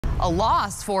A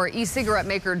loss for e-cigarette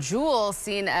maker Juul,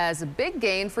 seen as a big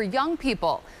gain for young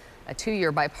people. A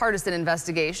 2-year bipartisan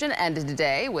investigation ended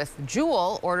today with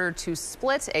Juul ordered to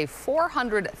split a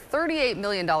 $438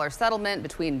 million settlement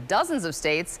between dozens of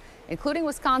states, including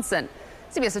Wisconsin.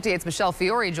 CBS 58's Michelle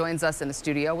Fiore joins us in the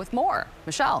studio with more.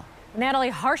 Michelle. Natalie,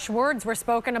 harsh words were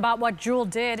spoken about what Juul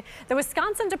did. The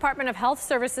Wisconsin Department of Health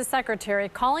Services secretary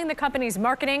calling the company's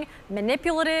marketing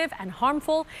manipulative and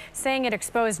harmful, saying it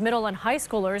exposed middle and high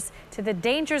schoolers to the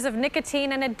dangers of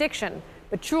nicotine and addiction.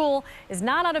 But Juul is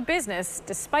not out of business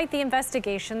despite the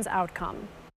investigation's outcome.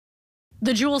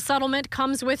 The Juul settlement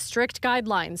comes with strict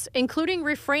guidelines, including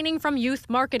refraining from youth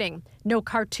marketing, no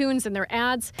cartoons in their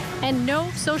ads, and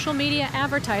no social media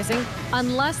advertising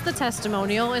unless the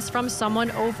testimonial is from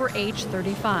someone over age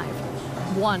 35.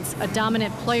 Once a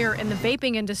dominant player in the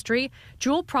vaping industry,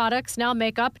 Juul products now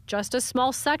make up just a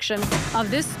small section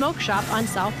of this smoke shop on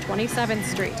South 27th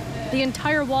Street. The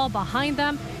entire wall behind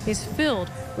them is filled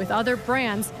with other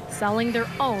brands selling their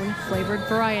own flavored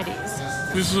varieties.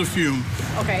 This is a fume.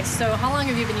 Okay, so how long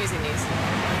have you been using these?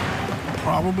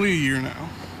 Probably a year now.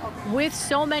 With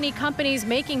so many companies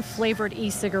making flavored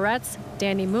e-cigarettes,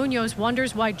 Danny Munoz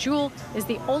wonders why Juul is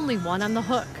the only one on the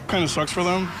hook. Kind of sucks for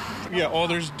them. Yeah,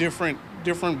 there's different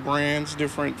brands,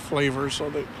 different flavors, so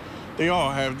that they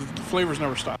all have, the flavors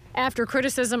never stop. After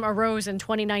criticism arose in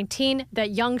 2019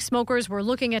 that young smokers were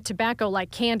looking at tobacco like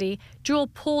candy,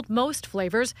 Juul pulled most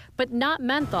flavors, but not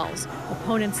menthols.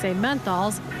 Opponents say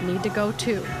menthols need to go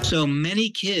too. So many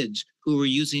kids who were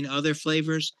using other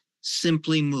flavors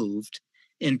simply moved.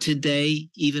 And today,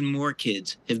 even more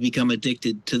kids have become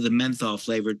addicted to the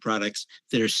menthol-flavored products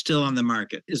that are still on the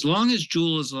market. As long as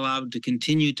Juul is allowed to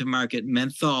continue to market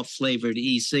menthol-flavored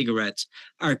e-cigarettes,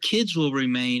 our kids will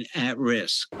remain at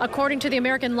risk. According to the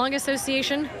American Lung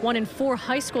Association, 1 in 4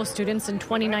 high school students in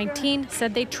 2019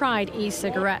 said they tried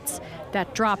e-cigarettes.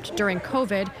 That dropped during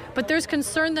COVID, but there's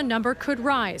concern the number could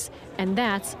rise, and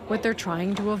that's what they're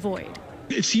trying to avoid.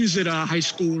 It seems that high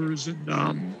schoolers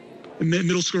and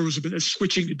middle schoolers have been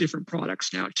switching to different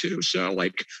products now, too. So,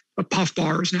 like, a Puff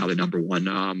Bar is now the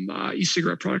 #1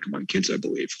 e-cigarette product among kids, I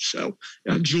believe. So,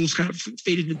 Juul's kind of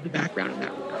faded into the background in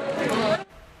that regard.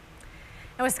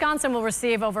 Now, Wisconsin will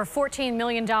receive over $14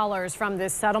 million from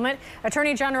this settlement.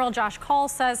 Attorney General Josh Kaul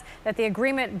says that the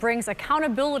agreement brings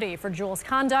accountability for Juul's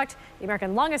conduct. The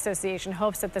American Lung Association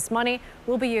hopes that this money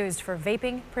will be used for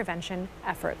vaping prevention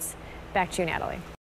efforts. Back to you, Natalie.